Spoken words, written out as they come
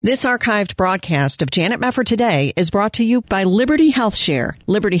This archived broadcast of Janet Mefford Today is brought to you by Liberty HealthShare.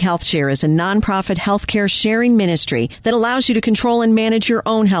 Liberty HealthShare is a nonprofit healthcare sharing ministry that allows you to control and manage your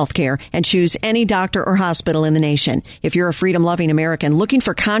own healthcare and choose any doctor or hospital in the nation. If you're a freedom-loving American looking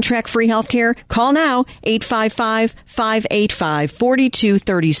for contract-free healthcare, call now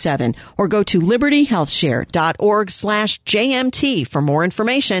 855-585-4237 or go to libertyhealthshare.org/JMT for more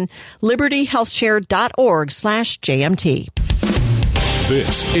information. libertyhealthshare.org/JMT.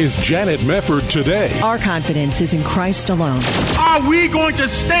 This is Janet Mefford Today. Our confidence is in Christ alone. Are we going to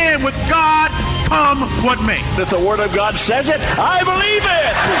stand with God come what may? If the Word of God says it, I believe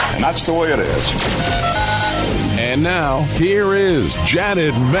it. And that's the way it is. And now, here is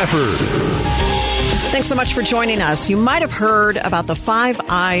Janet Mefford. Thanks so much for joining us. You might have heard about the Five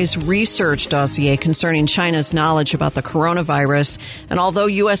Eyes research dossier concerning China's knowledge about the coronavirus. And although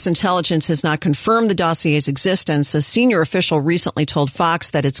U.S. intelligence has not confirmed the dossier's existence, a senior official recently told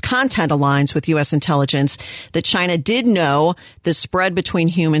Fox that its content aligns with U.S. intelligence, that China did know the spread between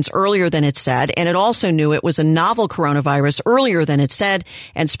humans earlier than it said, and it also knew it was a novel coronavirus earlier than it said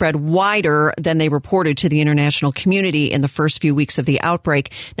and spread wider than they reported to the international community in the first few weeks of the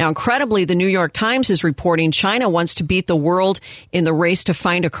outbreak. Now, incredibly, the New York Times is reporting China wants to beat the world in the race to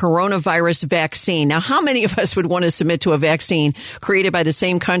find a coronavirus vaccine. Now, how many of us would want to submit to a vaccine created by the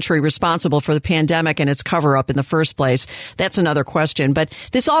same country responsible for the pandemic and its cover-up in the first place? That's another question. But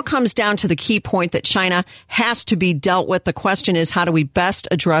this all comes down to the key point that China has to be dealt with. The question is, how do we best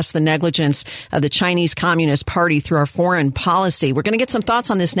address the negligence of the Chinese Communist Party through our foreign policy? We're going to get some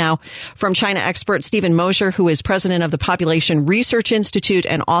thoughts on this now from China expert Stephen Mosher, who is president of the Population Research Institute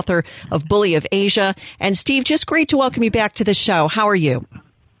and author of Bully of Asia. And Steve, just great to welcome you back to the show. How are you?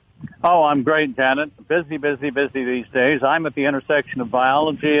 Oh, I'm great, Janet. Busy these days. I'm at the intersection of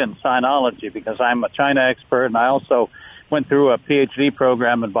biology and sinology because I'm a China expert, and I also went through a PhD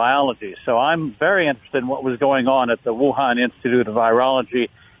program in biology. So I'm very interested in what was going on at the Wuhan Institute of Virology,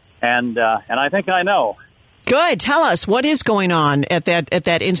 and I think I know. Good. Tell us, what is going on at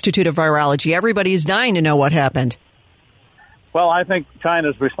that Institute of Virology? Everybody's dying to know what happened. Well, I think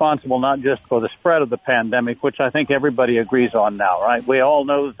China's responsible not just for the spread of the pandemic, which I think everybody agrees on now, right? We all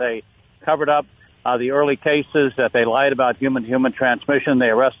know they covered up the early cases, that they lied about human-to-human transmission. They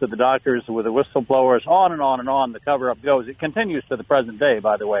arrested the doctors with the whistleblowers, on and on and on. The cover-up goes. It continues to the present day,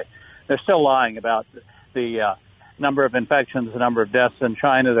 by the way. They're still lying about the number of infections, the number of deaths in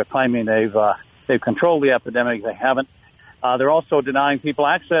China. They're claiming they've controlled the epidemic. They haven't. They're also denying people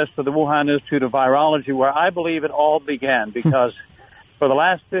access to the Wuhan Institute of Virology, where I believe it all began, because for the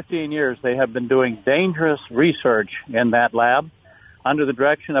last 15 years they have been doing dangerous research in that lab under the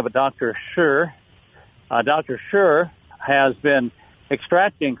direction of a Dr. Shi. Dr. Shi has been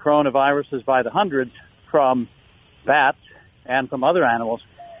extracting coronaviruses by the hundreds from bats and from other animals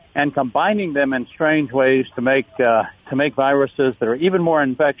and combining them in strange ways to make viruses that are even more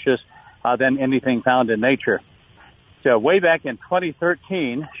infectious than anything found in nature. So way back in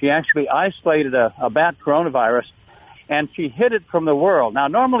 2013, she actually isolated a bat coronavirus, and she hid it from the world. Now,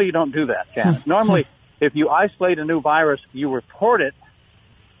 normally you don't do that, Janet. Normally, if you isolate a new virus, you report it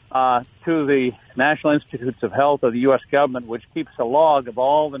to the National Institutes of Health of the U.S. government, which keeps a log of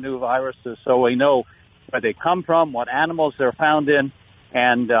all the new viruses, so we know where they come from, what animals they're found in,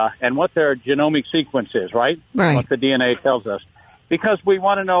 and what their genomic sequence is, right? What the DNA tells us. Because we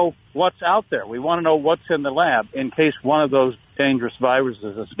want to know what's out there. We want to know what's in the lab in case one of those dangerous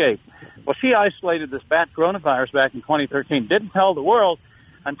viruses escape. Well, she isolated this bat coronavirus back in 2013, didn't tell the world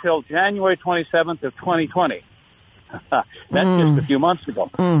until January 27th of 2020. That's just a few months ago.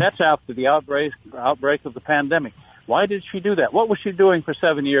 That's after the outbreak of the pandemic. Why did she do that? What was she doing for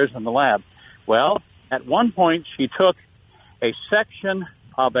 7 years in the lab? Well, at one point, she took a section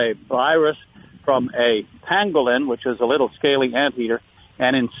of a virus from a pangolin, which is a little scaly anteater,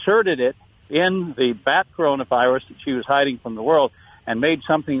 and inserted it in the bat coronavirus that she was hiding from the world and made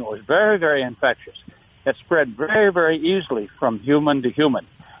something that was very, very infectious. It spread very, very easily from human to human.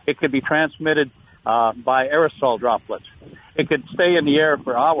 It could be transmitted by aerosol droplets. It could stay in the air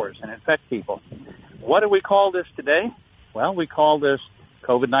for hours and infect people. What do we call this today? Well, we call this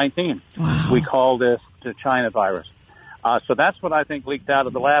COVID-19. Wow. We call this the China virus. So that's what I think leaked out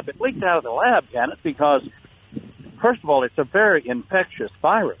of the lab. It leaked out of the lab, Janet, because, first of all, it's a very infectious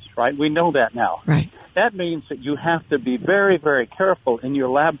virus, right? We know that now. Right. That means that you have to be very, very careful in your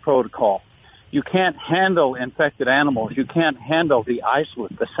lab protocol. You can't handle infected animals. You can't handle the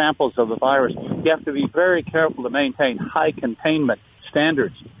isolate, the samples of the virus. You have to be very careful to maintain high containment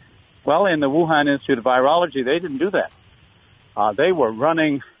standards. Well, in the Wuhan Institute of Virology, they didn't do that. They were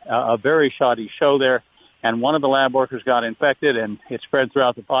running a very shoddy show there. and one of the lab workers got infected, and it spread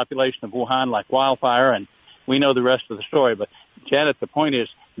throughout the population of Wuhan like wildfire, and we know the rest of the story. But, Janet, the point is,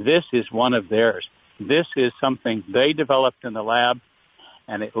 this is one of theirs. This is something they developed in the lab,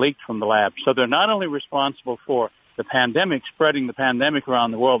 and it leaked from the lab. So they're not only responsible for the pandemic, spreading the pandemic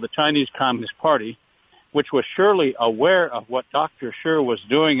around the world, the Chinese Communist Party, which was surely aware of what Dr. Shi was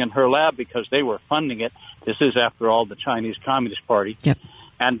doing in her lab because they were funding it. This is, after all, the Chinese Communist Party. Yep.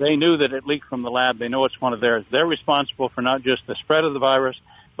 And they knew that it leaked from the lab. They know it's one of theirs. They're responsible for not just the spread of the virus,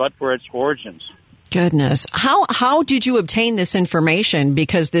 but for its origins. Goodness. How did you obtain this information?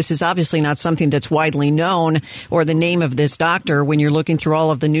 Because this is obviously not something that's widely known, or the name of this doctor. When you're looking through all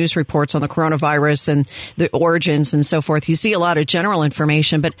of the news reports on the coronavirus and the origins and so forth, you see a lot of general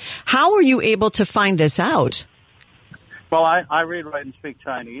information. But how are you able to find this out? Well, I read, write, and speak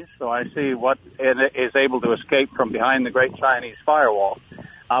Chinese, so I see what is able to escape from behind the great Chinese firewall,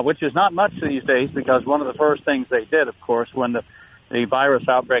 which is not much these days, because one of the first things they did, of course, when the virus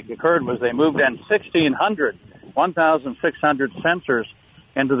outbreak occurred, was they moved in 1,600 sensors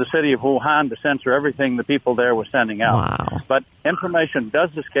into the city of Wuhan to censor everything the people there were sending out. Wow. But information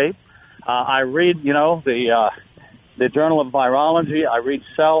does escape. I read, the Journal of Virology. I read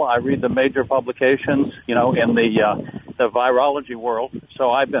Cell. I read the major publications, in the virology world.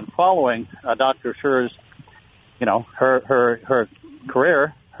 So I've been following Dr. Shi's, her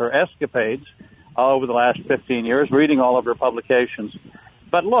career, her escapades over the last 15 years, reading all of her publications.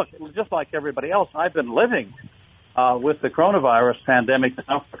 But look, just like everybody else, I've been living with the coronavirus pandemic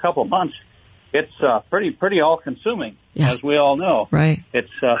now for a couple of months. It's pretty all-consuming, as we all know. Right.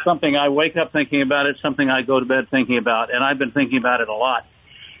 It's something I wake up thinking about. It's something I go to bed thinking about, and I've been thinking about it a lot.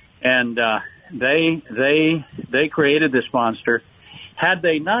 And they created this monster. Had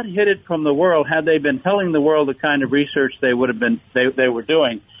they not hid it from the world, had they been telling the world the kind of research they would have been they were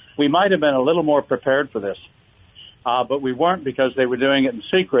doing, we might have been a little more prepared for this. But we weren't, because they were doing it in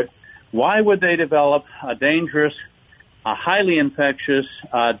secret. Why would they develop a dangerous, a highly infectious,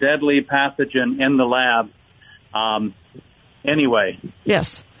 deadly pathogen in the lab? Anyway.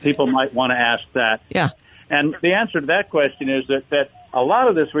 Yes. People might want to ask that. Yeah. And the answer to that question is that a lot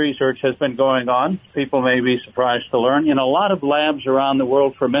of this research has been going on, people may be surprised to learn, in a lot of labs around the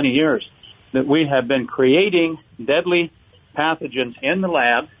world for many years, that we have been creating deadly pathogens in the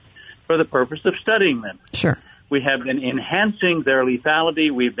lab for the purpose of studying them. Sure. We have been enhancing their lethality.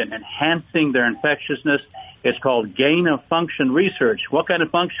 We've been enhancing their infectiousness. It's called gain-of-function research. What kind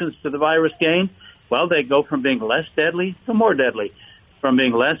of functions do the virus gain? Well, they go from being less deadly to more deadly, from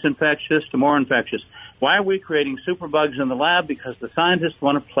being less infectious to more infectious. Why are we creating superbugs in the lab? Because the scientists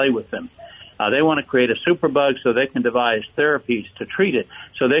want to play with them. They want to create a superbug so they can devise therapies to treat it,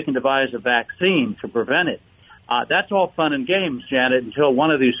 so they can devise a vaccine to prevent it. That's all fun and games, Janet, until one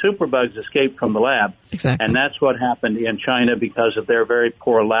of these superbugs escaped from the lab. Exactly. And that's what happened in China because of their very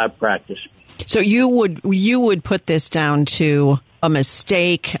poor lab practice. So you would put this down to a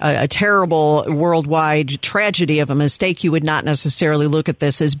mistake, a terrible worldwide tragedy of a mistake. You would not necessarily look at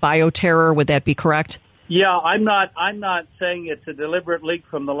this as bioterror. Would that be correct? Yeah, I'm not saying it's a deliberate leak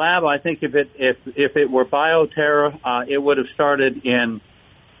from the lab. I think if it were bioterror, it would have started in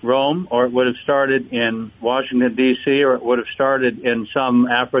Rome, or it would have started in Washington, D.C., or it would have started in some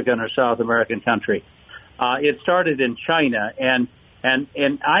African or South American country. It started in China, and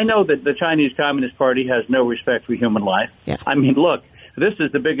I know that the Chinese Communist Party has no respect for human life. Yeah. I mean, look, this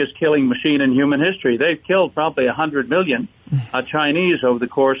is the biggest killing machine in human history. They've killed probably 100 million Chinese over the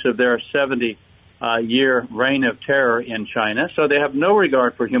course of their 70-year reign of terror in China, so they have no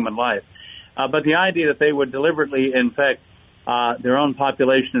regard for human life. But the idea that they would deliberately infect their own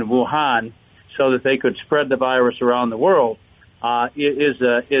population of Wuhan so that they could spread the virus around the world is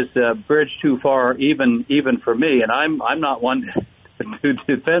a bridge too far, even for me. And I'm not one to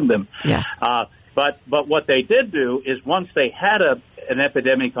defend them. Yeah. But what they did do is, once they had an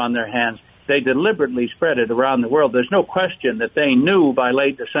epidemic on their hands, they deliberately spread it around the world. There's no question that they knew by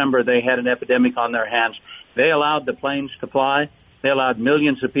late December they had an epidemic on their hands. They allowed the planes to fly. They allowed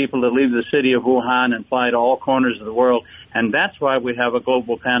millions of people to leave the city of Wuhan and fly to all corners of the world. And that's why we have a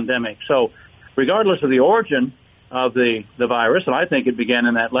global pandemic. So regardless of the origin of the virus, and I think it began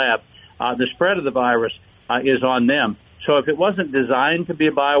in that lab, the spread of the virus is on them. So if it wasn't designed to be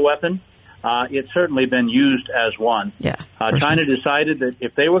a bioweapon, it's certainly been used as one. Yeah, China decided that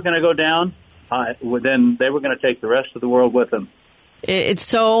if they were going to go down, then they were going to take the rest of the world with them. It's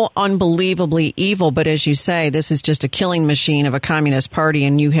so unbelievably evil, but as you say, this is just a killing machine of a communist party,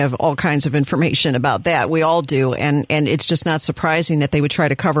 and you have all kinds of information about that. We all do, and it's just not surprising that they would try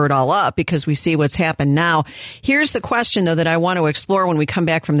to cover it all up because we see what's happened now. Here's the question, though, that I want to explore when we come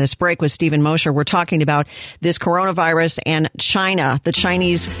back from this break with Stephen Mosher. We're talking about this coronavirus and China, the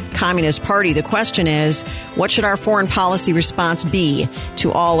Chinese Communist Party. The question is, what should our foreign policy response be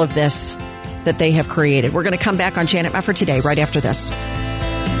to all of this that they have created? We're going to come back on Janet Mefford Today right after this.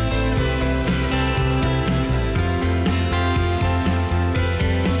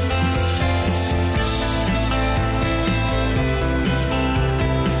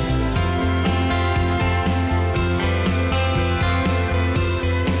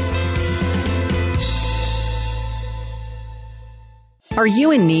 Are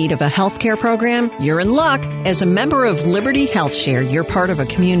you in need of a healthcare program? You're in luck. As a member of Liberty Health Share, you're part of a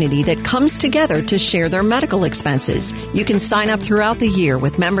community that comes together to share their medical expenses. You can sign up throughout the year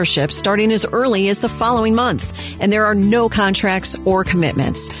with membership starting as early as the following month, and there are no contracts or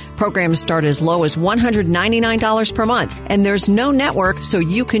commitments. Programs start as low as $199 per month, and there's no network, so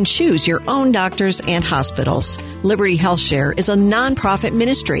you can choose your own doctors and hospitals. Liberty Health Share is a nonprofit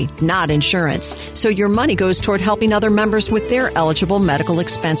ministry, not insurance, so your money goes toward helping other members with their eligible medical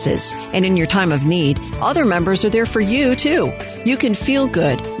expenses. And in your time of need, other members are there for you, too. You can feel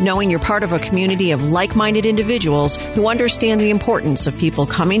good knowing you're part of a community of like-minded individuals who understand the importance of people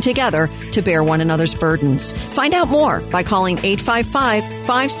coming together to bear one another's burdens. Find out more by calling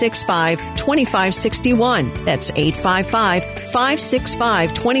 855-565-2561. That's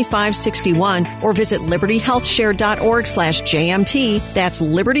 855-565-2561, or visit libertyhealthshare.org/JMT. That's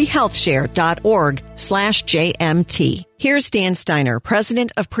libertyhealthshare.org/JMT. Here's Dan Steiner,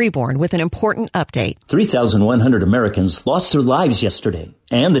 president of Preborn, with an important update. 3,100 Americans lost their lives yesterday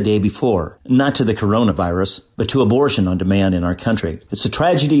and the day before, not to the coronavirus, but to abortion on demand in our country. It's a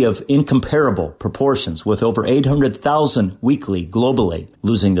tragedy of incomparable proportions, with over 800,000 weekly globally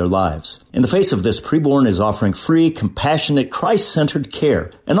losing their lives. In the face of this, Preborn is offering free, compassionate, Christ-centered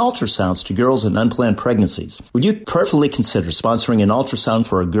care and ultrasounds to girls in unplanned pregnancies. Would you prayerfully consider sponsoring an ultrasound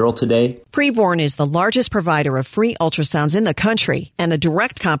for a girl today? Preborn is the largest provider of free ultrasounds in the country and the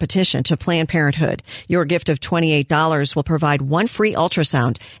direct competition to Planned Parenthood. Your gift of $28 will provide one free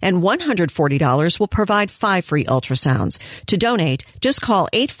ultrasound, and $140 will provide 5 free ultrasounds. To donate, just call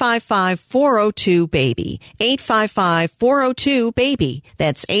 855-402-BABY. 855-402-BABY.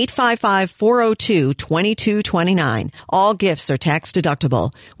 That's 855-402-2229. All gifts are tax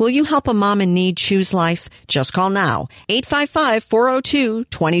deductible. Will you help a mom in need choose life? Just call now.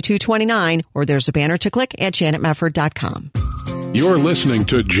 855-402-2229, or there's a banner to click at janetmefford.com. You're listening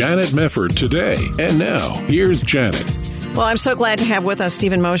to Janet Mefford Today. And now, here's Janet. Well, I'm so glad to have with us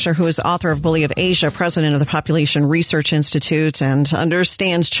Stephen Mosher, who is author of Bully of Asia, president of the Population Research Institute, and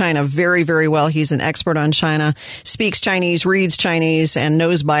understands China very, very well. He's an expert on China, speaks Chinese, reads Chinese, and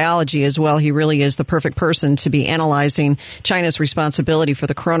knows biology as well. He really is the perfect person to be analyzing China's responsibility for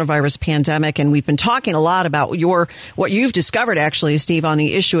the coronavirus pandemic. And we've been talking a lot about what you've discovered, actually, Steve, on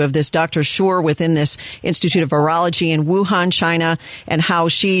the issue of this Dr. Shur within this Institute of Virology in Wuhan, China, and how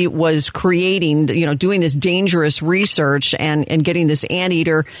she was creating, doing this dangerous research and getting this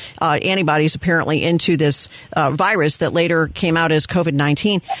anteater antibodies apparently into this virus that later came out as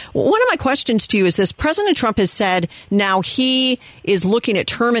COVID-19. One of my questions to you is this. President Trump has said now he is looking at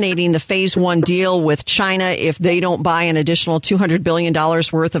terminating the phase 1 deal with China if they don't buy an additional $200 billion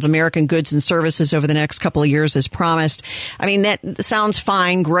worth of American goods and services over the next couple of years as promised. I mean, that sounds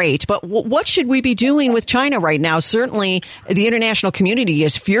fine, great. But what should we be doing with China right now? Certainly the international community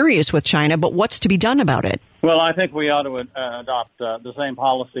is furious with China, but what's to be done about it? Well, I think we ought to adopt the same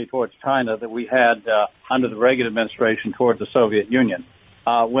policy towards China that we had under the Reagan administration towards the Soviet Union.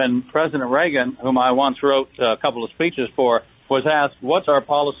 When President Reagan, whom I once wrote a couple of speeches for, was asked, what's our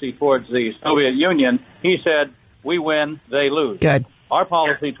policy towards the Soviet Union, he said, we win, they lose. Good. Our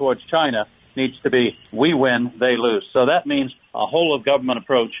policy towards China needs to be, we win, they lose. So that means a whole-of-government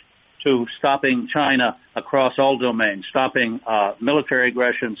approach to stopping China across all domains, stopping military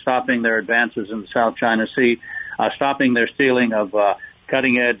aggression, stopping their advances in the South China Sea, stopping their stealing of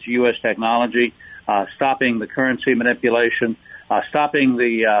cutting-edge U.S. technology, stopping the currency manipulation, stopping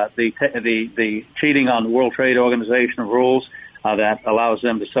the cheating on the World Trade Organization rules that allows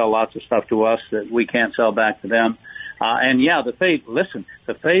them to sell lots of stuff to us that we can't sell back to them.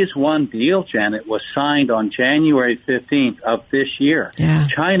 The phase 1 deal, Janet, was signed on January 15th of this year. Yeah.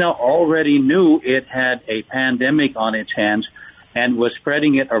 China already knew it had a pandemic on its hands and was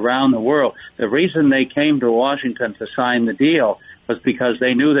spreading it around the world. The reason they came to Washington to sign the deal was because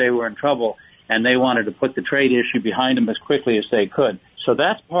they knew they were in trouble and they wanted to put the trade issue behind them as quickly as they could. So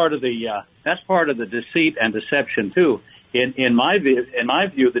that's part of the deceit and deception too. In my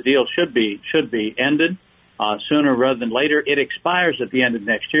view, the deal should be ended sooner rather than later. It expires at the end of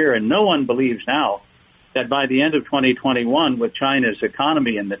next year, and no one believes now that by the end of 2021, with China's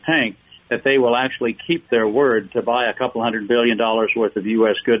economy in the tank, that they will actually keep their word to buy a couple $100 billion worth of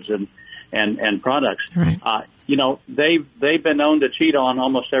U.S. goods and products. Right. They've been known to cheat on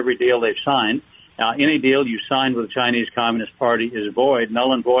almost every deal they've signed. Any deal you sign with the Chinese Communist Party is void,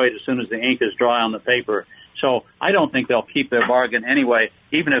 null and void, as soon as the ink is dry on the paper. So I don't think they'll keep their bargain anyway,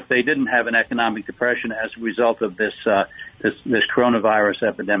 even if they didn't have an economic depression as a result of this coronavirus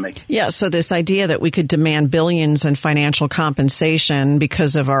epidemic. Yeah, so this idea that we could demand billions in financial compensation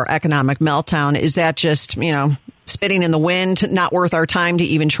because of our economic meltdown, is that just, spitting in the wind, not worth our time to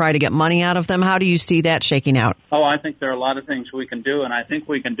even try to get money out of them? How do you see that shaking out? Oh, I think there are a lot of things we can do, and I think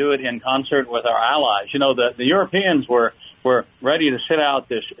we can do it in concert with our allies. The Europeans were ready to sit out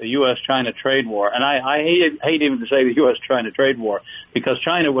this U.S.-China trade war. And I hate even to say the U.S.-China trade war, because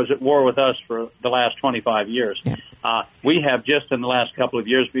China was at war with us for the last 25 years. Yeah. We have just in the last couple of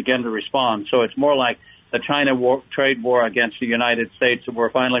years begun to respond. So it's more like the China trade war against the United States that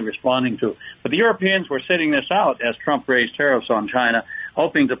we're finally responding to. But the Europeans were sitting this out as Trump raised tariffs on China,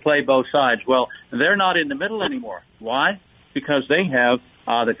 hoping to play both sides. Well, they're not in the middle anymore. Why? Because they have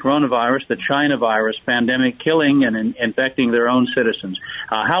the coronavirus, the China virus pandemic, killing and infecting their own citizens.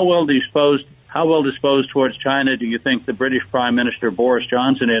 How well disposed towards China do you think the British Prime Minister Boris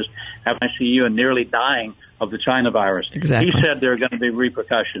Johnson is, having ICU and nearly dying of the China virus? Exactly. He said there are going to be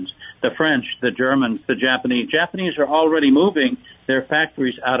repercussions. The French, the Germans, the Japanese are already moving their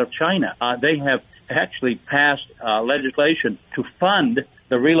factories out of China. They have actually passed legislation to fund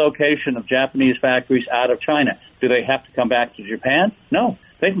the relocation of Japanese factories out of China. Do they have to come back to Japan? No.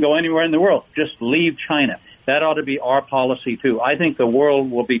 They can go anywhere in the world. Just leave China. That ought to be our policy, too. I think the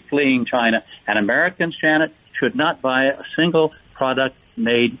world will be fleeing China, and Americans, Janet, should not buy a single product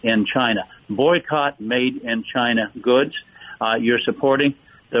made in China. Boycott made in China goods. You're supporting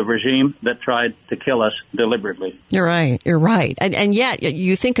the regime that tried to kill us deliberately. You're right. And yet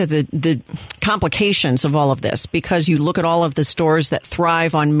you think of the complications of all of this, because you look at all of the stores that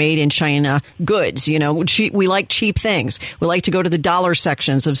thrive on made in China goods. We like cheap things. We like to go to the dollar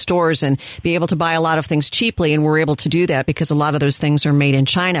sections of stores and be able to buy a lot of things cheaply. And we're able to do that because a lot of those things are made in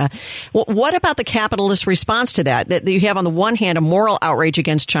China. What about the capitalist response to that? That you have on the one hand a moral outrage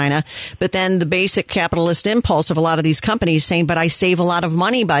against China, but then the basic capitalist impulse of a lot of these companies saying, but I save a lot of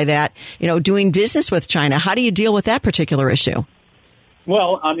money by that, doing business with China. How do you deal with that particular issue?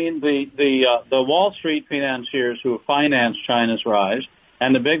 Well, I mean, the Wall Street financiers who financed China's rise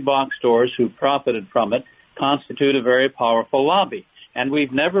and the big box stores who profited from it constitute a very powerful lobby. And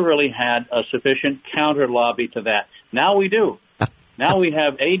we've never really had a sufficient counter lobby to that. Now we do. Now we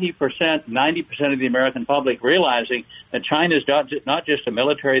have 80%, 90% of the American public realizing that China is not just a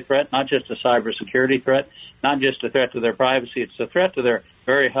military threat, not just a cybersecurity threat, not just a threat to their privacy, it's a threat to their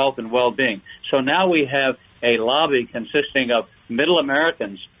very health and well-being. So now we have a lobby consisting of middle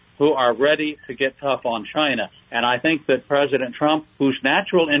Americans who are ready to get tough on China. And I think that President Trump, whose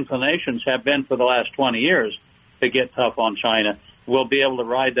natural inclinations have been for the last 20 years to get tough on China, will be able to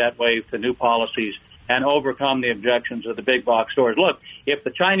ride that wave to new policies and overcome the objections of the big box stores. Look, if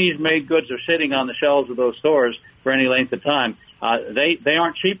the Chinese-made goods are sitting on the shelves of those stores for any length of time, they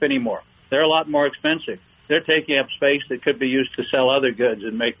aren't cheap anymore. They're a lot more expensive. They're taking up space that could be used to sell other goods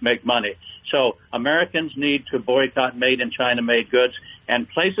and make money. So Americans need to boycott made-in-China made goods, and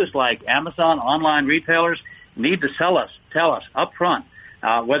places like Amazon, online retailers, need to tell us up front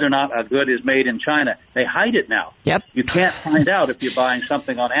whether or not a good is made in China. They hide it now. Yep. You can't find out if you're buying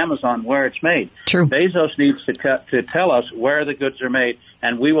something on Amazon where it's made. True. Bezos needs to tell us where the goods are made,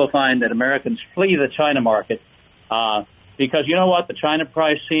 and we will find that Americans flee the China market because you know what? The China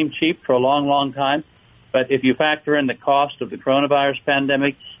price seemed cheap for a long, long time. But if you factor in the cost of the coronavirus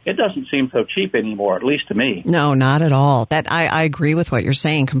pandemic, it doesn't seem so cheap anymore, at least to me. No, not at all. That I agree with what you're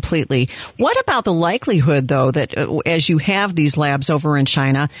saying completely. What about the likelihood, though, that as you have these labs over in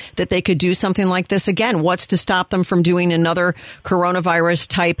China, that they could do something like this again? What's to stop them from doing another coronavirus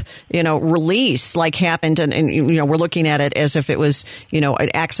type, release like happened? And we're looking at it as if it was, an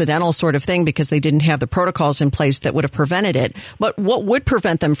accidental sort of thing because they didn't have the protocols in place that would have prevented it. But what would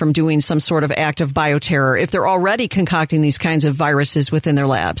prevent them from doing some sort of act of bioterror if they're already concocting these kinds of viruses within their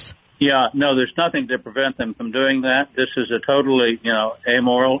labs? Yeah, no, there's nothing to prevent them from doing that. This is a totally,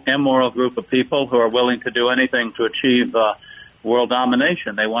 immoral group of people who are willing to do anything to achieve world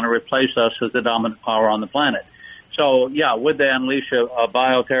domination. They want to replace us as the dominant power on the planet. So, yeah, would they unleash a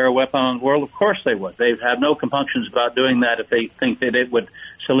bioterror weapon on the world? Of course they would. They have no compunctions about doing that if they think that it would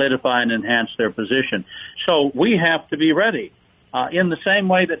solidify and enhance their position. So we have to be ready in the same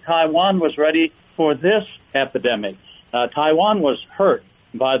way that Taiwan was ready for this epidemic. Taiwan was hurt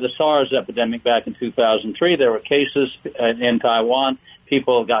by the SARS epidemic back in 2003. There were cases in Taiwan.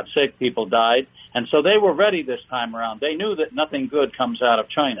 People got sick. People died. And so they were ready this time around. They knew that nothing good comes out of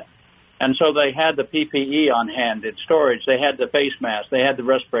China. And so they had the PPE on hand in storage. They had the face masks. They had the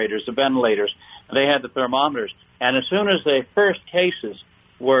respirators, the ventilators. They had the thermometers. And as soon as the first cases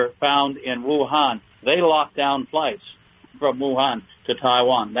were found in Wuhan, they locked down flights from Wuhan to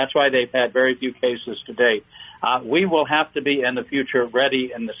Taiwan. That's why they've had very few cases to date. We will have to be in the future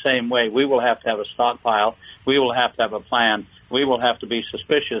ready in the same way. We will have to have a stockpile. We will have to have a plan. We will have to be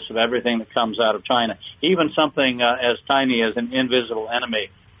suspicious of everything that comes out of China, even something as tiny as an invisible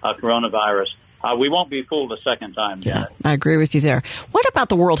enemy, coronavirus. We won't be fooled a second time. Yeah, I agree with you there. What about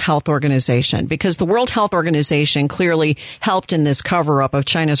the World Health Organization? Because the World Health Organization clearly helped in this cover-up of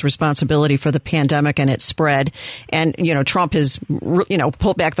China's responsibility for the pandemic and its spread. And, Trump has,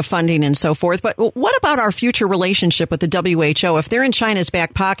 pulled back the funding and so forth. But what about our future relationship with the WHO? If they're in China's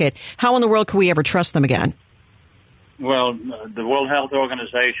back pocket, how in the world can we ever trust them again? Well, the World Health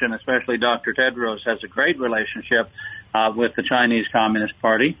Organization, especially Dr. Tedros, has a great relationship with the Chinese Communist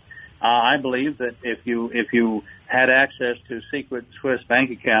Party. I believe that if you had access to secret Swiss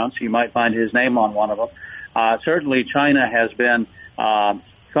bank accounts, you might find his name on one of them. Certainly, China has been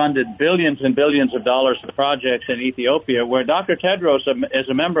funded billions and billions of dollars for projects in Ethiopia, where Dr. Tedros is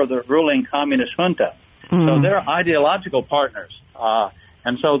a member of the ruling communist junta. So they're ideological partners.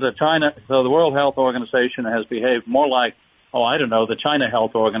 And so the World Health Organization has behaved more like, the China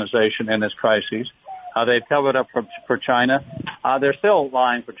Health Organization in this crisis. They've covered up for China. They're still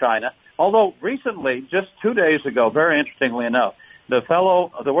lying for China. Although recently, just 2 days ago, very interestingly enough, the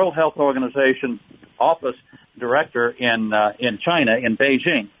World Health Organization office director in China, in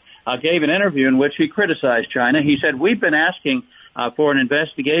Beijing, gave an interview in which he criticized China. He said, we've been asking for an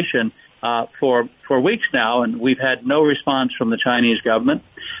investigation for weeks now, and we've had no response from the Chinese government.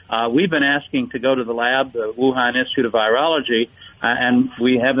 We've been asking to go to the lab, the Wuhan Institute of Virology, and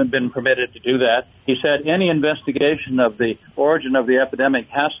we haven't been permitted to do that. He said any investigation of the origin of the epidemic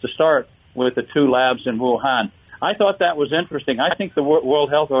has to start with the two labs in Wuhan. I thought that was interesting. I think the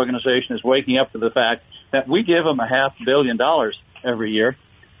World Health Organization is waking up to the fact that we give them $500 million every year.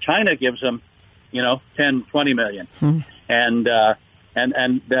 China gives them, 10, 20 million. And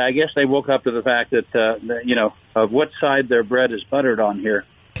I guess they woke up to the fact that, of what side their bread is buttered on here.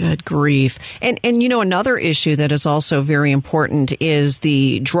 Good grief. And another issue that is also very important is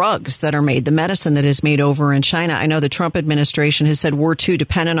the drugs that are made, the medicine that is made over in China. I know the Trump administration has said we're too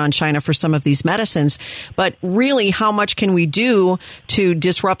dependent on China for some of these medicines, but really how much can we do to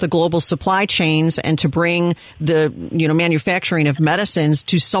disrupt the global supply chains and to bring the, manufacturing of medicines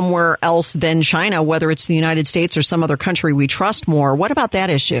to somewhere else than China, whether it's the United States or some other country we trust more? What about that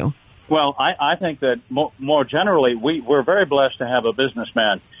issue? Well, I think that more generally, we're very blessed to have a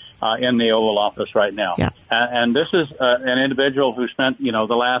businessman in the Oval Office right now. Yeah. And this is an individual who spent, the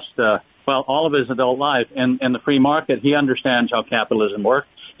last, all of his adult life in the free market. He understands how capitalism works.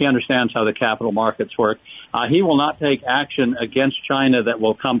 He understands how the capital markets work. He will not take action against China that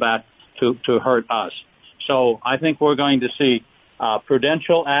will come back to hurt us. So I think we're going to see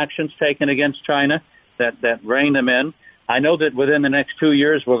prudential actions taken against China that rein them in. I know that within the next 2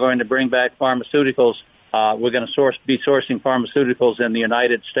 years, we're going to bring back pharmaceuticals. We're going to be sourcing pharmaceuticals in the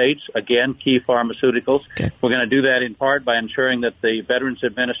United States, again, key pharmaceuticals. Okay. We're going to do that in part by ensuring that the Veterans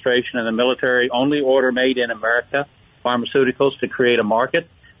Administration and the military only order made in America pharmaceuticals to create a market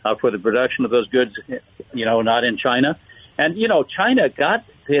for the production of those goods, not in China. And, China got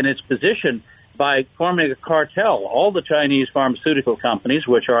in its position by forming a cartel. All the Chinese pharmaceutical companies,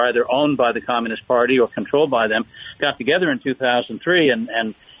 which are either owned by the Communist Party or controlled by them, got together in 2003,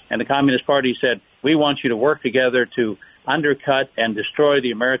 and the Communist Party said, we want you to work together to undercut and destroy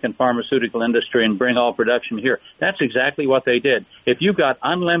the American pharmaceutical industry and bring all production here. That's exactly what they did. If you got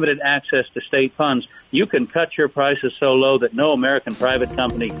unlimited access to state funds, you can cut your prices so low that no American private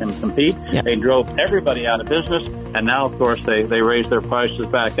company can compete. Yep. They drove everybody out of business, and now, of course, they raised their prices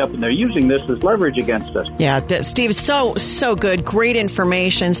back up, and they're using this as leverage against us. Yeah, Steve, so good. Great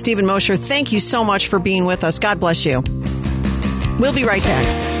information. Stephen Mosher, thank you so much for being with us. God bless you. We'll be right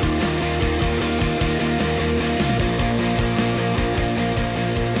back.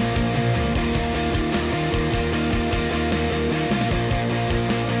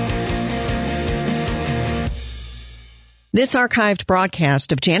 This archived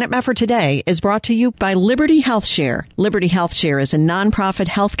broadcast of Janet Mefford Today is brought to you by Liberty HealthShare. Liberty HealthShare is a nonprofit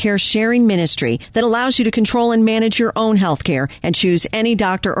healthcare sharing ministry that allows you to control and manage your own healthcare and choose any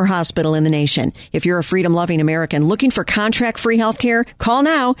doctor or hospital in the nation. If you're a freedom-loving American looking for contract-free healthcare, call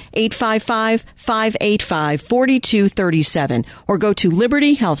now 855-585-4237 or go to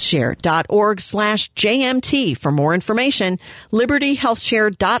libertyhealthshare.org/JMT for more information.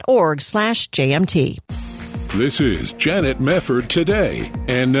 libertyhealthshare.org/JMT. This is Janet Mefford Today.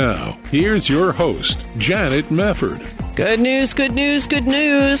 And now, here's your host, Janet Mefford. Good news, good news, good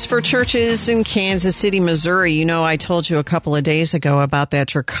news for churches in Kansas City, Missouri. You know, I told you a couple of days ago about that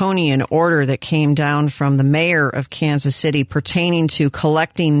draconian order that came down from the mayor of Kansas City pertaining to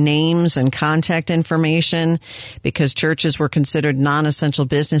collecting names and contact information because churches were considered non-essential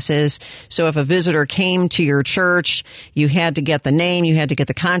businesses. So if a visitor came to your church, you had to get the name, you had to get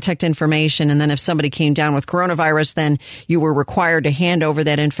the contact information, and then if somebody came down with coronavirus, then you were required to hand over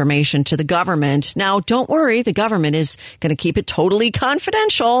that information to the government. Now, don't worry, the government is going to keep it totally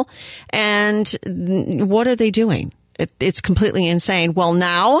confidential. And what are they doing? It's completely insane. Well,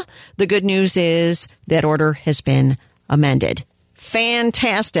 now the good news is that order has been amended.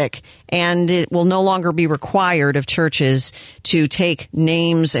 Fantastic. And it will no longer be required of churches to take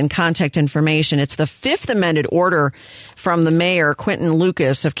names and contact information. It's the fifth amended order from the mayor, Quentin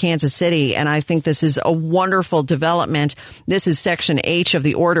Lucas of Kansas City. And I think this is a wonderful development. This is Section H of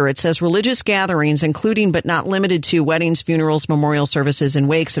the order. It says religious gatherings, including but not limited to weddings, funerals, memorial services, and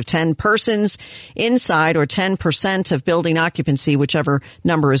wakes of 10 persons inside or 10% of building occupancy, whichever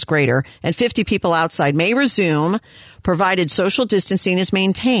number is greater, and 50 people outside may resume, provided social distancing is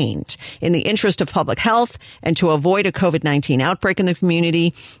maintained. In the interest of public health and to avoid a COVID-19 outbreak in the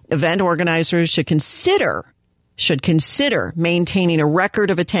community, event organizers should consider maintaining a record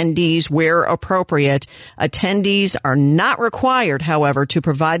of attendees where appropriate. Attendees are not required, however, to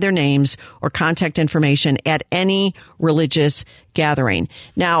provide their names or contact information at any religious gathering.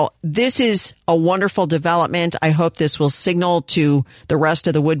 Now, this is a wonderful development. I hope this will signal to the rest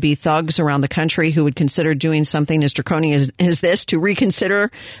of the would-be thugs around the country who would consider doing something as draconian as this to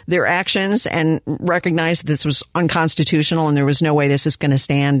reconsider their actions and recognize that this was unconstitutional and there was no way this is going to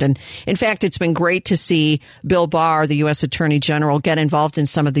stand. And in fact, it's been great to see Bill Barr, the U.S. Attorney General, get involved in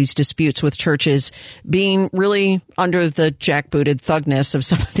some of these disputes with churches, being really under the jackbooted thugness of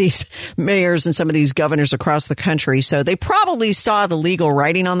some of these mayors and some of these governors across the country. So they probably saw the legal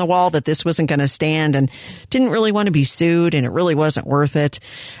writing on the wall that this wasn't going to stand and didn't really want to be sued, and it really wasn't worth it.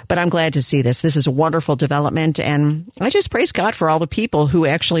 But I'm glad to see this. This is a wonderful development, and I just praise God for all the people who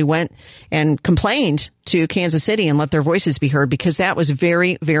actually went and complained to Kansas City and let their voices be heard, because that was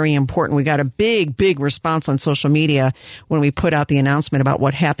very, very important. We got a big, big response on social media when we put out the announcement about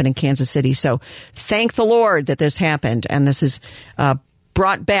what happened in Kansas City. So thank the Lord that this happened, and this is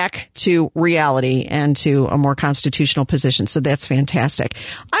brought back to reality and to a more constitutional position. So that's fantastic.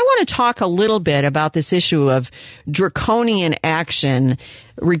 I want to talk a little bit about this issue of draconian action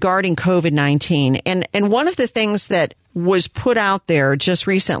regarding COVID-19. And one of the things that was put out there just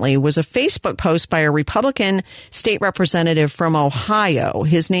recently was a Facebook post by a Republican state representative from Ohio.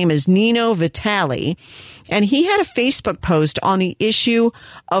 His name is Nino Vitale, and he had a Facebook post on the issue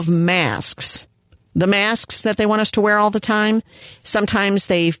of masks. The masks that they want us to wear all the time. Sometimes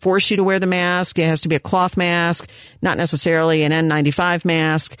they force you to wear the mask. It has to be a cloth mask, not necessarily an N95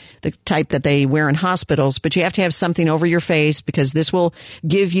 mask, the type that they wear in hospitals, but you have to have something over your face because this will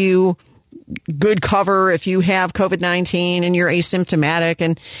give you good cover if you have COVID-19 and you're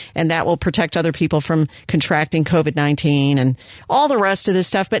asymptomatic, and that will protect other people from contracting COVID-19 and all the rest of this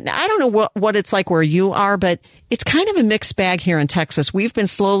stuff. But I don't know what it's like where you are, but it's kind of a mixed bag here in Texas. We've been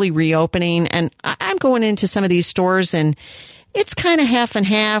slowly reopening, and I'm going into some of these stores, and it's kind of half and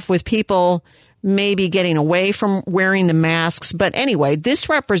half with people maybe getting away from wearing the masks. But anyway, this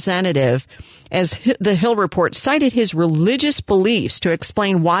representative, as the Hill Report, cited his religious beliefs to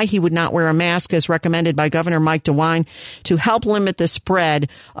explain why he would not wear a mask as recommended by Governor Mike DeWine to help limit the spread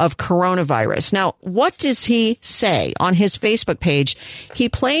of coronavirus. Now, what does he say on his Facebook page? He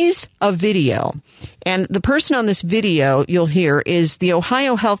plays a video, and the person on this video you'll hear is the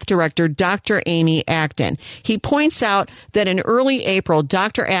Ohio Health Director, Dr. Amy Acton. He points out that in early April,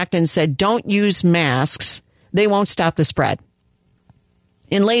 Dr. Acton said, "Don't use masks. They won't stop the spread."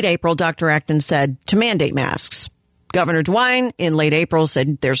 In late April, Dr. Acton said to mandate masks. Governor DeWine in late April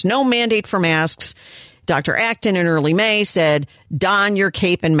said there's no mandate for masks. Dr. Acton in early May said, don your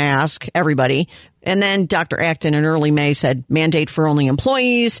cape and mask, everybody. And then Dr. Acton in early May said mandate for only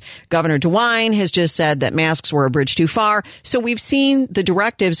employees. Governor DeWine has just said that masks were a bridge too far. So we've seen the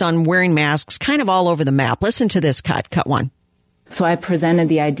directives on wearing masks kind of all over the map. Listen to this cut one. So I presented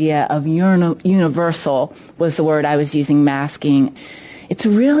the idea of universal was the word I was using, masking. It's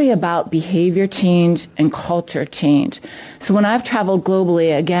really about behavior change and culture change. So when I've traveled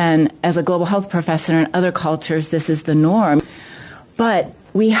globally, again, as a global health professor in other cultures, this is the norm. But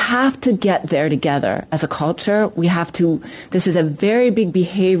we have to get there together as a culture. This is a very big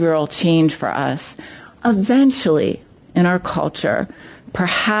behavioral change for us. Eventually, in our culture,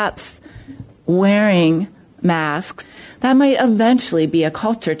 perhaps wearing masks, that might eventually be a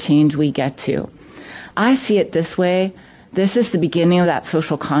culture change we get to. I see it this way. This is the beginning of that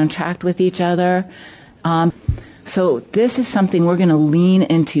social contract with each other. So this is something we're going to lean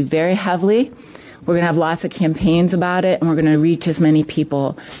into very heavily. We're going to have lots of campaigns about it, and we're going to reach as many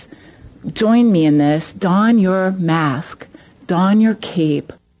people. Join me in this. Don your mask. Don your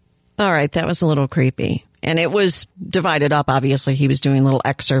cape. All right, that was a little creepy. And it was divided up, obviously. He was doing little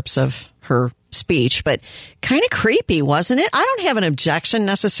excerpts of her speech, but kind of creepy, wasn't it? I don't have an objection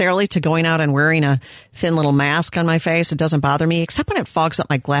necessarily to going out and wearing a thin little mask on my face. It doesn't bother me, except when it fogs up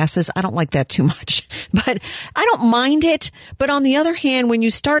my glasses. I don't like that too much, but I don't mind it. But on the other hand, when you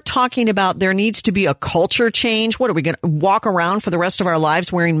start talking about there needs to be a culture change, what are we going to walk around for the rest of our lives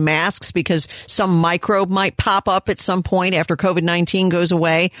wearing masks because some microbe might pop up at some point after COVID-19 goes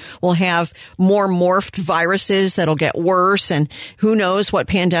away? We'll have more morphed viruses that'll get worse, and who knows what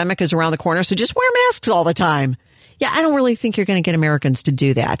pandemic is around the corner. So just wear masks all the time. Yeah, I don't really think you're going to get Americans to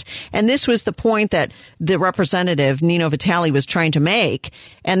do that. And this was the point that the representative, Nino Vitale, was trying to make.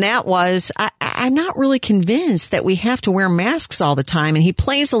 And that was, I'm not really convinced that we have to wear masks all the time. And he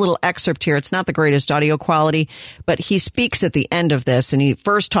plays a little excerpt here. It's not the greatest audio quality, but he speaks at the end of this. And he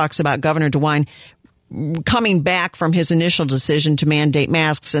first talks about Governor DeWine coming back from his initial decision to mandate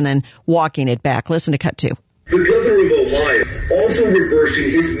masks and then walking it back. Listen to cut 2. The governor of Ohio also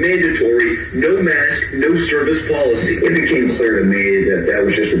reversing his mandatory no mask, no service policy. It became clear to me that that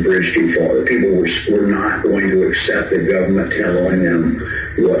was just a bridge too far. People were not going to accept the government telling them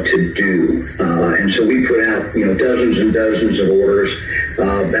what to do. And so we put out, dozens and dozens of orders.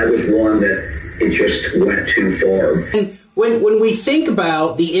 That was one that it just went too far. And when we think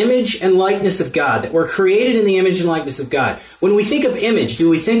about the image and likeness of God, that we're created in the image and likeness of God, when we think of image, do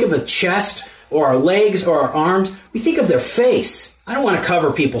we think of a chest or our legs or our arms? We think of their face. I don't want to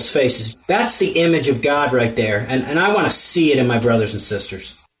cover people's faces. That's the image of God right there. And I want to see it in my brothers and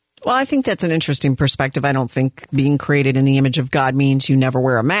sisters. Well, I think that's an interesting perspective. I don't think being created in the image of God means you never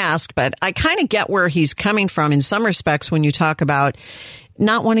wear a mask, but I kind of get where he's coming from in some respects when you talk about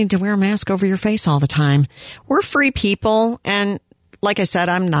not wanting to wear a mask over your face all the time. We're free people. And like I said,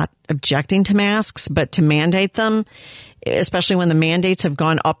 I'm not objecting to masks, but to mandate them, especially when the mandates have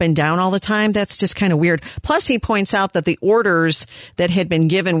gone up and down all the time, that's just kind of weird. Plus, he points out that the orders that had been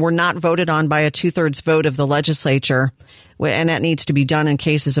given were not voted on by a 2/3 vote of the legislature. And that needs to be done in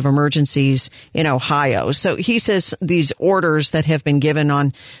cases of emergencies in Ohio. So he says these orders that have been given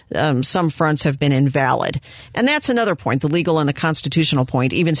on some fronts have been invalid. And that's another point, the legal and the constitutional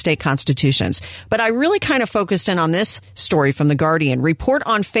point, even state constitutions. But I really kind of focused in on this story from The Guardian. Report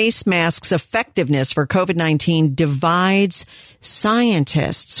on face masks' effectiveness for COVID-19 divides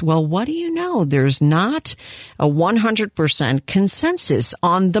scientists. Well, what do you know? There's not a 100% consensus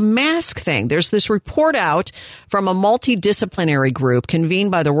on the mask thing. There's this report out from a multidisciplinary group convened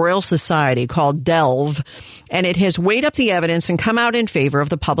by the Royal Society called DELVE, and it has weighed up the evidence and come out in favor of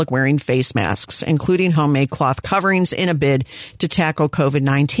the public wearing face masks, including homemade cloth coverings, in a bid to tackle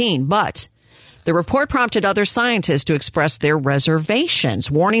COVID-19. But the report prompted other scientists to express their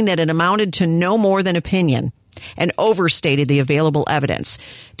reservations, warning that it amounted to no more than opinion and overstated the available evidence.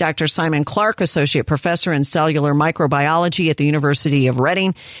 Dr. Simon Clark, associate professor in cellular microbiology at the University of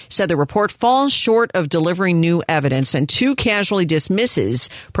Reading, said the report falls short of delivering new evidence and too casually dismisses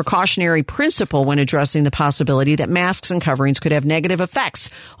precautionary principle when addressing the possibility that masks and coverings could have negative effects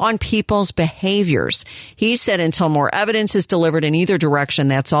on people's behaviors. He said until more evidence is delivered in either direction,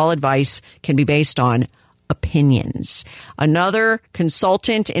 that's all advice can be based on opinions. Another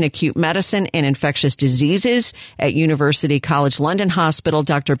consultant in acute medicine and infectious diseases at University College London Hospital,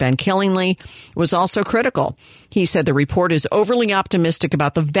 Dr. Ben Killingley, was also critical. He said the report is overly optimistic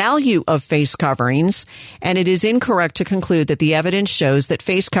about the value of face coverings, and it is incorrect to conclude that the evidence shows that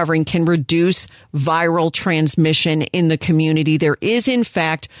face covering can reduce viral transmission in the community. There is, in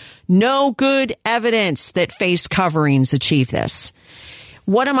fact, no good evidence that face coverings achieve this.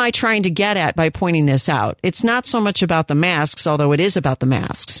 What am I trying to get at by pointing this out? It's not so much about the masks, although it is about the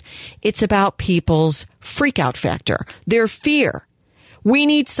masks. It's about people's freakout factor, their fear. We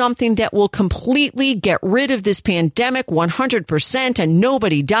need something that will completely get rid of this pandemic 100% and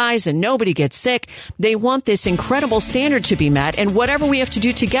nobody dies and nobody gets sick. They want this incredible standard to be met, and whatever we have to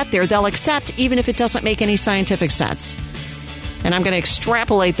do to get there, they'll accept even if it doesn't make any scientific sense. And I'm going to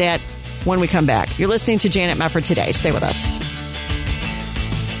extrapolate that when we come back. You're listening to Janet Mefford Today. Stay with us.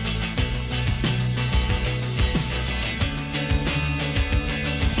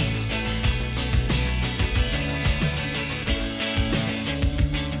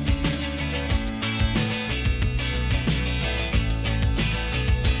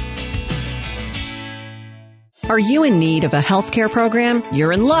 Are you in need of a healthcare program?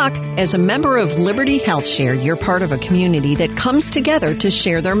 You're in luck. As a member of Liberty Health Share, you're part of a community that comes together to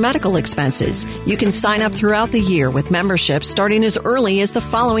share their medical expenses. You can sign up throughout the year with membership starting as early as the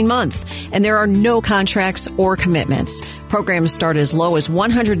following month, and there are no contracts or commitments. Programs start as low as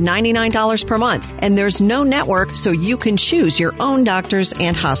 $199 per month, and there's no network, so you can choose your own doctors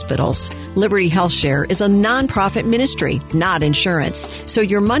and hospitals. Liberty Health Share is a nonprofit ministry, not insurance, so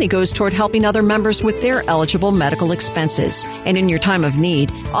your money goes toward helping other members with their eligible medical expenses. And in your time of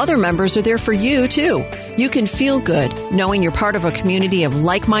need, other members are there for you, too. You can feel good knowing you're part of a community of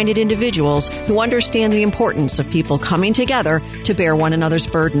like-minded individuals who understand the importance of people coming together to bear one another's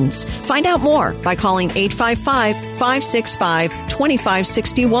burdens. Find out more by calling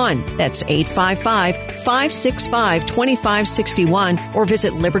 855-565-2561. That's 855-565-2561, or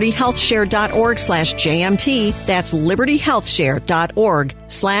visit libertyhealthshare.org/JMT. That's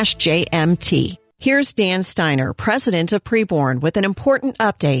libertyhealthshare.org/JMT. Here's Dan Steiner, president of Preborn, with an important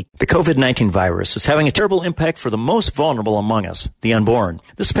update. The COVID-19 virus is having a terrible impact for the most vulnerable among us, the unborn.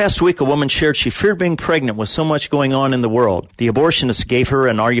 This past week, a woman shared she feared being pregnant with so much going on in the world. The abortionist gave her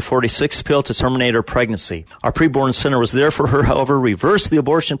an RU46 pill to terminate her pregnancy. Our Preborn Center was there for her, however, reversed the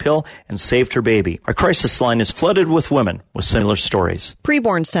abortion pill and saved her baby. Our crisis line is flooded with women with similar stories.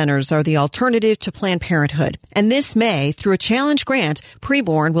 Preborn centers are the alternative to Planned Parenthood. And this May, through a challenge grant,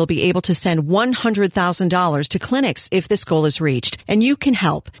 Preborn will be able to send $100,000 to clinics if this goal is reached. And you can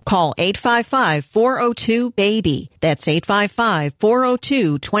help. Call 855-402-BABY. That's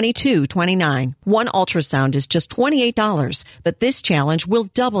 855-402-2229. One ultrasound is just $28, but this challenge will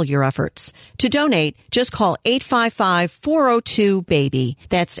double your efforts. To donate, just call 855-402-BABY.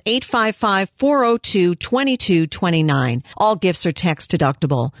 That's 855-402-2229. All gifts are tax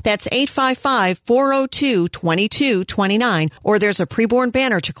deductible. That's 855-402-2229. Or there's a Preborn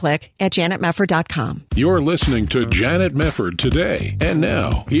banner to click at janetmefford.com. You're listening to Janet Mefford Today. And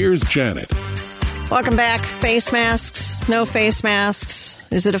now, here's Janet. Welcome back. Face masks, no face masks.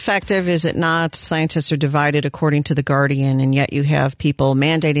 Is it effective? Is it not? Scientists are divided according to The Guardian, and yet you have people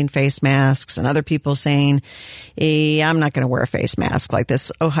mandating face masks and other people saying, I'm not going to wear a face mask, like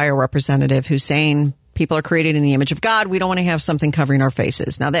this Ohio representative who's saying people are created in the image of God. We don't want to have something covering our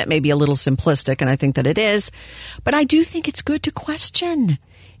faces. Now, that may be a little simplistic, and I think that it is, but I do think it's good to question.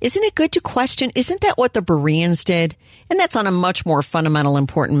 Isn't it good to question? Isn't that what the Bereans did? And that's on a much more fundamental,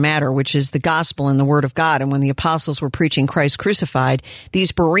 important matter, which is the gospel and the word of God. And when the apostles were preaching Christ crucified,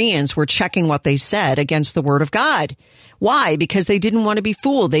 these Bereans were checking what they said against the word of God. Why? Because they didn't want to be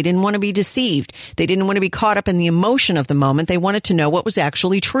fooled. They didn't want to be deceived. They didn't want to be caught up in the emotion of the moment. They wanted to know what was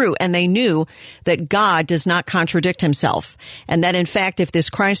actually true. And they knew that God does not contradict himself. And that, in fact, if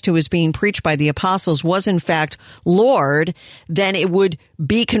this Christ who was being preached by the apostles was, in fact, Lord, then it would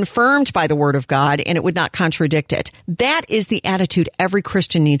be confirmed by the word of God and it would not contradict it. That is the attitude every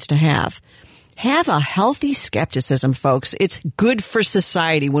Christian needs to have. Have a healthy skepticism, folks. It's good for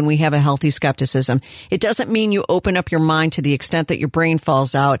society when we have a healthy skepticism. It doesn't mean you open up your mind to the extent that your brain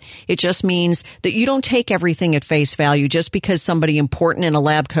falls out. It just means that you don't take everything at face value just because somebody important in a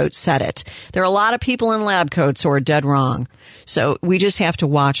lab coat said it. There are a lot of people in lab coats who are dead wrong. So we just have to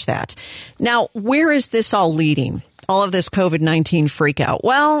watch that. Now, where is this all leading? All of this COVID-19 freakout.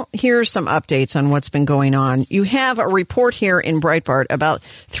 Well, here's some updates on what's been going on. You have a report here in Breitbart about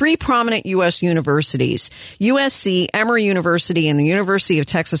 3 prominent U.S. universities, USC, Emory University, and the University of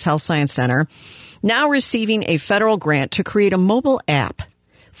Texas Health Science Center, now receiving a federal grant to create a mobile app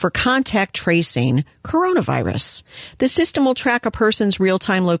for contact tracing coronavirus. The system will track a person's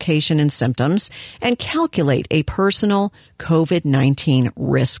real-time location and symptoms and calculate a personal COVID-19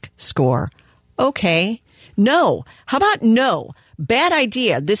 risk score. Okay. No. How about no? bad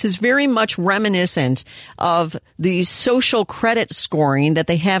idea. This is very much reminiscent of the social credit scoring that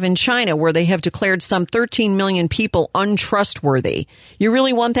they have in China, where they have declared some 13 million people untrustworthy. You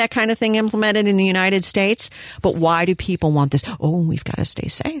really want that kind of thing implemented in the United States? But why do people want this? Oh, we've got to stay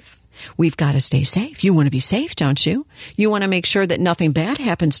safe. We've got to stay safe. You want to be safe, don't you? You want to make sure that nothing bad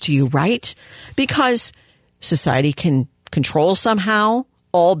happens to you, right? Because society can control somehow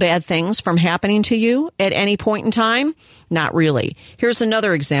all bad things from happening to you at any point in time? Not really. Here's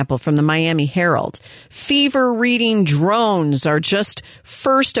another example from the Miami Herald. Fever-reading drones are just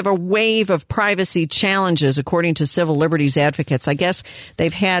first of a wave of privacy challenges, according to civil liberties advocates. I guess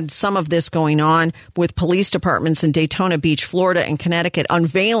they've had some of this going on with police departments in Daytona Beach, Florida, and Connecticut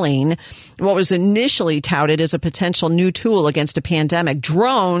unveiling what was initially touted as a potential new tool against a pandemic.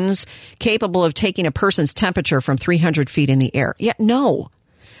 Drones capable of taking a person's temperature from 300 feet in the air. Yeah, no.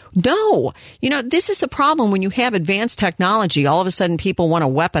 You know, this is the problem when you have advanced technology. All of a sudden people want to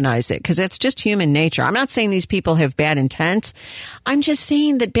weaponize it because that's just human nature. I'm not saying these people have bad intent. I'm just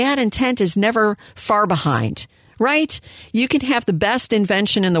saying that bad intent is never far behind. Right? You can have the best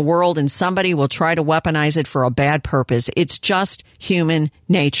invention in the world and somebody will try to weaponize it for a bad purpose. It's just human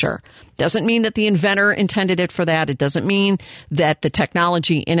nature. Doesn't mean that the inventor intended it for that. It doesn't mean that the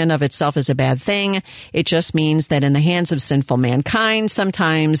technology in and of itself is a bad thing. It just means that in the hands of sinful mankind,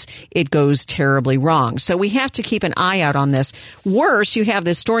 sometimes it goes terribly wrong. So we have to keep an eye out on this. Worse, you have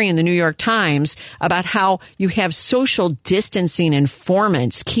this story in the New York Times about how you have social distancing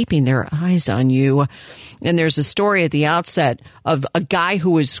informants keeping their eyes on you. And there's a story at the outset of a guy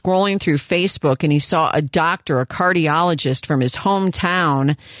who was scrolling through Facebook and he saw a doctor, a cardiologist from his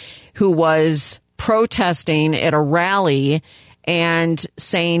hometown who was protesting at a rally and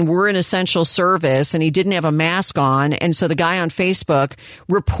saying we're an essential service, and he didn't have a mask on. And so the guy on Facebook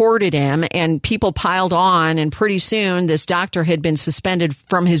reported him and people piled on, and pretty soon this doctor had been suspended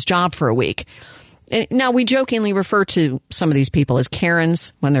from his job for a week. Now, we jokingly refer to some of these people as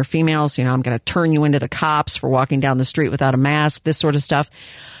Karens when they're females. You know, I'm going to turn you into the cops for walking down the street without a mask, this sort of stuff.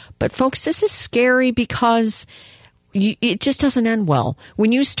 But folks, this is scary because it just doesn't end well.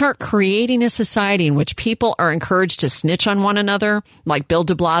 When you start creating a society in which people are encouraged to snitch on one another, like Bill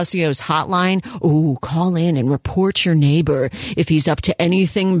de Blasio's hotline, oh, call in and report your neighbor if he's up to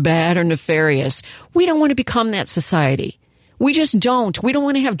anything bad or nefarious. We don't want to become that society. We just don't. We don't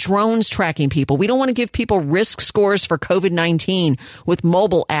want to have drones tracking people. We don't want to give people risk scores for COVID-19 with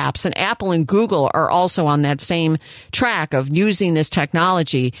mobile apps. And Apple and Google are also on that same track of using this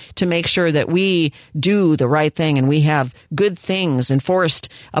technology to make sure that we do the right thing and we have good things enforced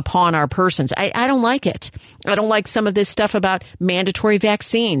upon our persons. I don't like it. I don't like some of this stuff about mandatory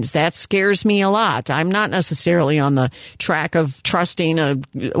vaccines. That scares me a lot. I'm not necessarily on the track of trusting a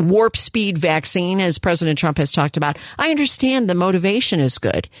warp speed vaccine, as President Trump has talked about. I understand the motivation is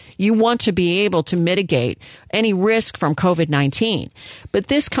good. You want to be able to mitigate any risk from COVID-19. But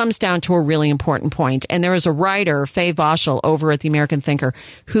this comes down to a really important point. And there is a writer, Faye Voschel, over at the American Thinker,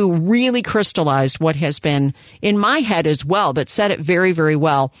 who really crystallized what has been in my head as well, but said it very, very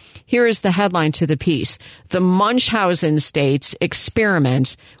well. Here is the headline to the piece. The Munchausen states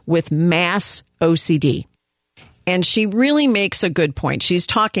experiment with mass OCD. And she really makes a good point. She's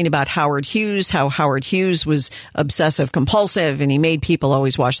talking about Howard Hughes, how Howard Hughes was obsessive compulsive and he made people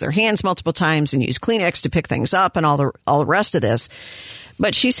always wash their hands multiple times and use Kleenex to pick things up and all the rest of this.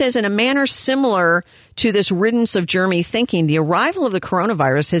 But she says in a manner similar to this riddance of germy thinking, the arrival of the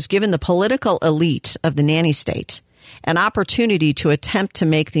coronavirus has given the political elite of the nanny state an opportunity to attempt to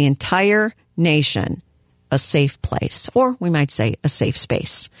make the entire nation a safe place, or we might say a safe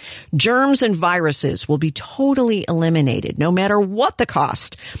space. Germs and viruses will be totally eliminated, no matter what the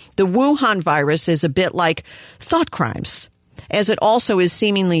cost. The Wuhan virus is a bit like thought crimes, as it also is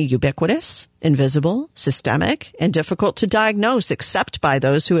seemingly ubiquitous, invisible, systemic, and difficult to diagnose except by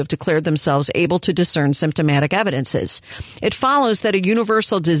those who have declared themselves able to discern symptomatic evidences. It follows that a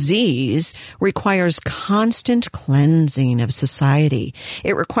universal disease requires constant cleansing of society.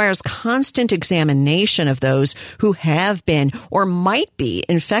 It requires constant examination of those who have been or might be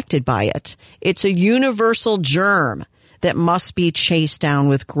infected by it. It's a universal germ that must be chased down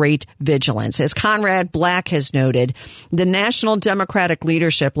with great vigilance. As Conrad Black has noted, the National Democratic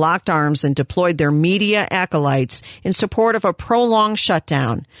leadership locked arms and deployed their media acolytes in support of a prolonged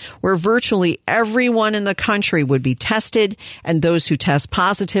shutdown, where virtually everyone in the country would be tested, and those who test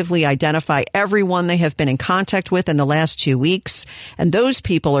positively identify everyone they have been in contact with in the last 2 weeks, and those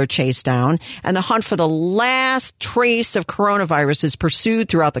people are chased down, and the hunt for the last trace of coronavirus is pursued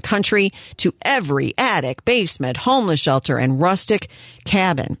throughout the country to every attic, basement, homeless shelter, and rustic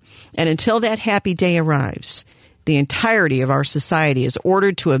cabin. And until that happy day arrives, The entirety of our society is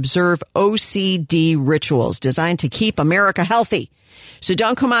ordered to observe OCD rituals designed to keep America healthy. So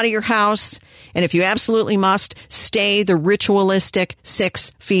don't come out of your house, and if you absolutely must, stay the ritualistic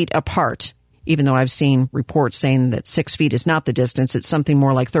 6 feet apart. Even though I've seen reports saying that 6 feet is not the distance, it's something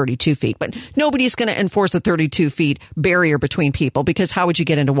more like 32 feet. But nobody's going to enforce a 32 feet barrier between people, because how would you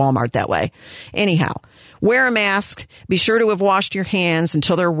get into Walmart that way? Anyhow, wear a mask. Be sure to have washed your hands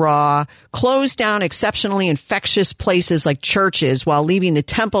until they're raw. Close down exceptionally infectious places like churches while leaving the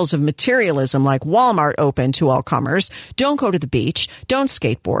temples of materialism like Walmart open to all comers. Don't go to the beach. Don't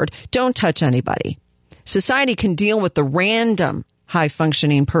skateboard. Don't touch anybody. Society can deal with the random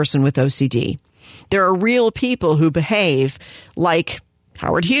high-functioning person with OCD. There are real people who behave like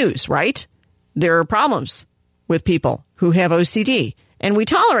Howard Hughes, right? There are problems with people who have OCD, and we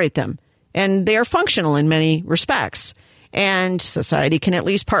tolerate them, and they are functional in many respects. And society can at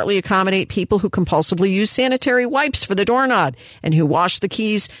least partly accommodate people who compulsively use sanitary wipes for the doorknob and who wash the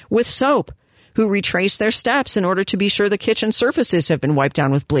keys with soap, who retrace their steps in order to be sure the kitchen surfaces have been wiped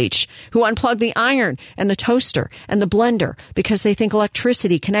down with bleach, who unplug the iron and the toaster and the blender because they think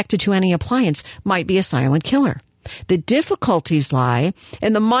electricity connected to any appliance might be a silent killer. The difficulties lie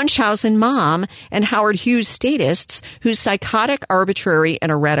in the Munchausen mom and Howard Hughes statists whose psychotic, arbitrary, and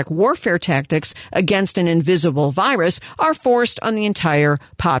erratic warfare tactics against an invisible virus are forced on the entire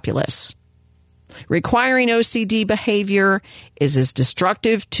populace. Requiring OCD behavior is as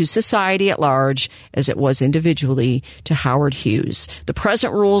destructive to society at large as it was individually to Howard Hughes. The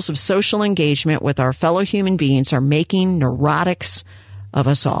present rules of social engagement with our fellow human beings are making neurotics of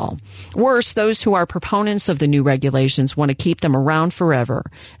us all. Worse, those who are proponents of the new regulations want to keep them around forever,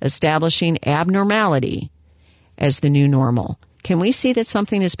 establishing abnormality as the new normal. Can we see that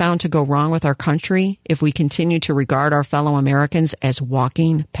something is bound to go wrong with our country if we continue to regard our fellow Americans as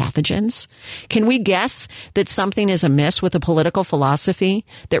walking pathogens? Can we guess that something is amiss with a political philosophy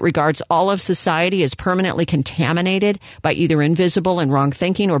that regards all of society as permanently contaminated by either invisible and wrong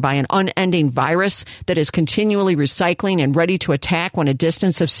thinking or by an unending virus that is continually recycling and ready to attack when a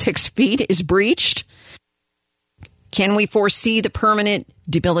distance of 6 feet is breached? Can we foresee the permanent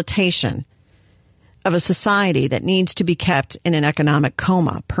debilitation of a society that needs to be kept in an economic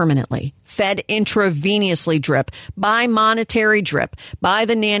coma permanently, fed intravenously drip by monetary drip by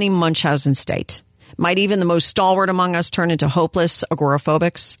the nanny Munchausen state? Might even the most stalwart among us turn into hopeless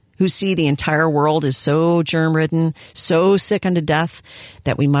agoraphobics who see the entire world as so germ-ridden, so sick unto death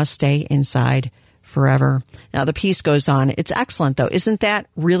that we must stay inside forever? Now, the piece goes on. It's excellent, though. Isn't that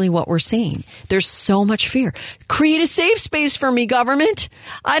really what we're seeing? There's so much fear. Create a safe space for me, government.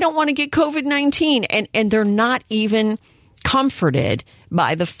 I don't want to get COVID-19. And they're not even comforted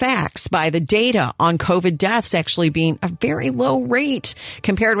by the facts, by the data on COVID deaths actually being a very low rate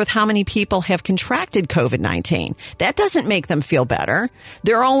compared with how many people have contracted COVID-19. That doesn't make them feel better.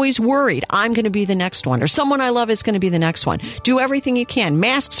 They're always worried, I'm going to be the next one, or someone I love is going to be the next one. Do everything you can.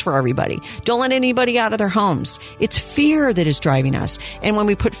 Masks for everybody. Don't let anybody out of their homes. It's fear that is driving us. And when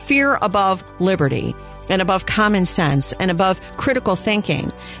we put fear above liberty and above common sense and above critical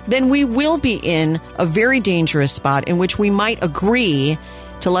thinking, then we will be in a very dangerous spot in which we might agree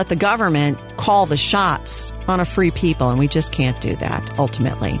to let the government call the shots on a free people, and we just can't do that,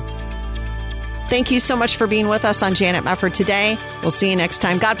 ultimately. Thank you so much for being with us on Janet Mefford today. We'll see you next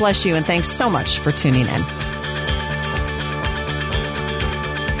time. God bless you, and thanks so much for tuning in.